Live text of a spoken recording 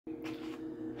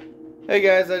Hey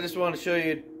guys, I just want to show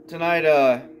you tonight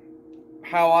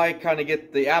how I kind of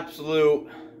get the absolute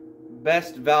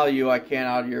best value I can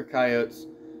out of your coyotes.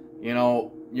 You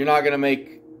know, you're not going to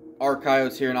make our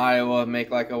coyotes here in Iowa make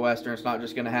like a Western. It's not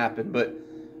just going to happen. But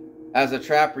as a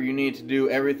trapper, you need to do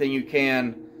everything you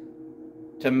can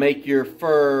to make your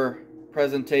fur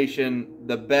presentation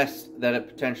the best that it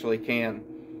potentially can.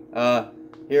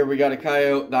 Here we got a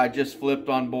coyote that I just flipped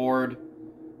on board.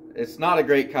 It's not a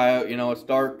great coyote, you know, it's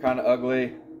dark, kind of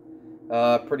ugly,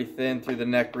 pretty thin through the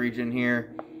neck region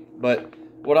here. But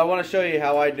what I want to show you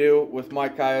how I do with my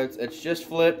coyotes, it's just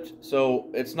flipped, so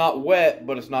it's not wet,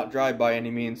 but it's not dry by any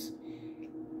means.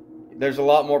 There's a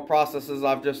lot more processes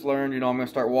I've just learned. You know, I'm going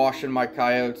to start washing my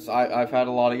coyotes. I've had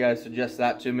a lot of guys suggest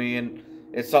that to me, and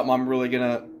it's something I'm really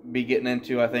going to be getting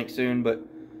into, I think, soon. But,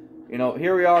 you know,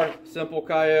 here we are, simple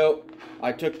coyote.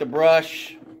 I took the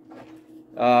brush,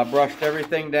 brushed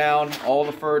everything down, all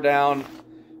the fur down,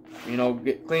 you know,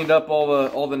 cleaned up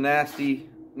all the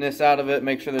nastiness out of it,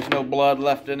 make sure there's no blood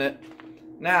left in it.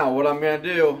 Now what I'm going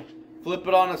to do, flip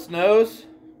it on its nose,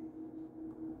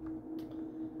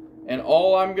 and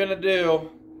all I'm going to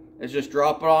do is just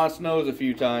drop it on its nose a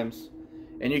few times,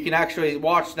 and you can actually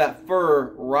watch that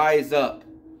fur rise up.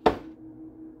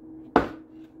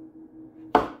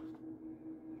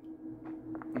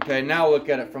 Okay, now look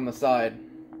at it from the side.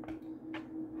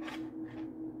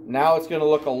 Now it's going to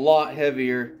look a lot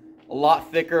heavier, a lot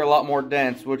thicker, a lot more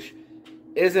dense, which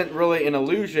isn't really an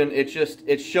illusion.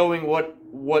 It's showing what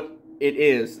it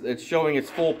is. It's showing its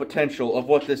full potential of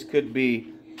what this could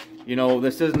be. You know,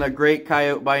 this isn't a great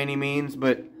coyote by any means,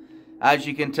 but as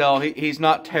you can tell, he's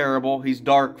not terrible. He's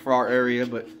dark for our area,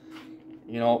 but,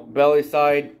 you know, belly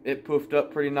side, it poofed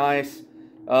up pretty nice.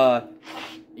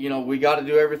 You know, we got to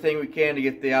do everything we can to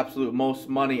get the absolute most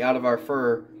money out of our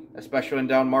fur, especially in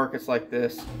down markets like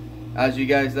this. As you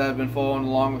guys that have been following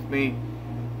along with me,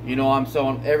 you know I'm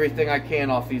selling everything I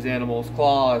can off these animals.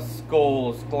 Claws,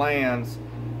 skulls, glands.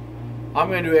 I'm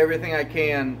going to do everything I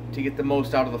can to get the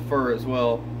most out of the fur as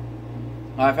well.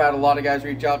 I've had a lot of guys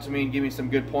reach out to me and give me some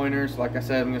good pointers. Like I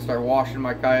said, I'm going to start washing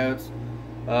my coyotes.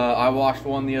 I washed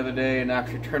one the other day and it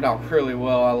actually turned out really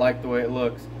well. I like the way it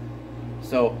looks.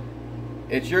 So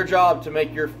it's your job to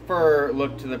make your fur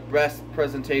look to the best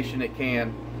presentation it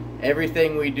can.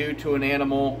 Everything we do to an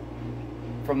animal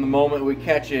from the moment we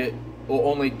catch it will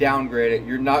only downgrade it.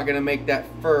 You're not going to make that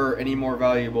fur any more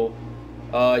valuable.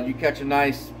 You catch a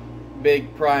nice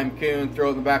big prime coon, throw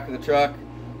it in the back of the truck,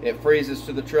 it freezes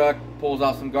to the truck, pulls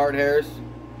out some guard hairs,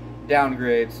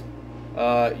 downgrades.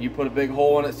 You put a big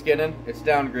hole in it skinning, it's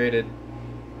downgraded.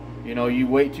 You know, you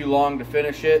wait too long to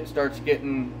finish it, starts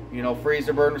getting, you know,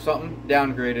 freezer burn or something,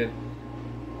 downgraded.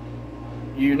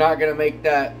 You're not going to make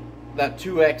that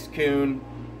 2X coon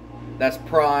that's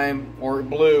prime or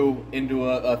blue into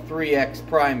a 3X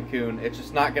prime coon. It's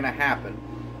just not going to happen.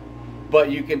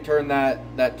 But you can turn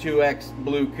that 2X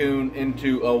blue coon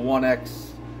into a 1X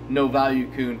no value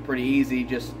coon pretty easy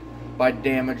just by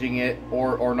damaging it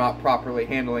or not properly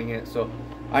handling it. So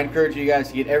I encourage you guys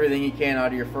to get everything you can out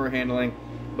of your fur handling.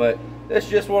 But that's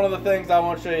just one of the things I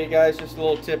want to show you guys, just a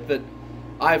little tip that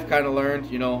I've kind of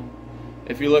learned. You know,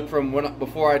 if you look from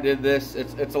before I did this,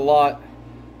 it's a lot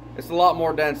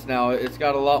more dense now. It's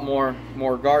got a lot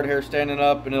more guard hair standing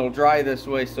up, and it'll dry this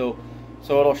way, so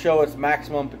it'll show its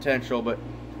maximum potential. But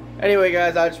anyway,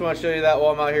 guys, I just want to show you that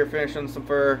while I'm out here finishing some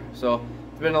fur. So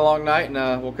it's been a long night,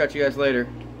 and we'll catch you guys later.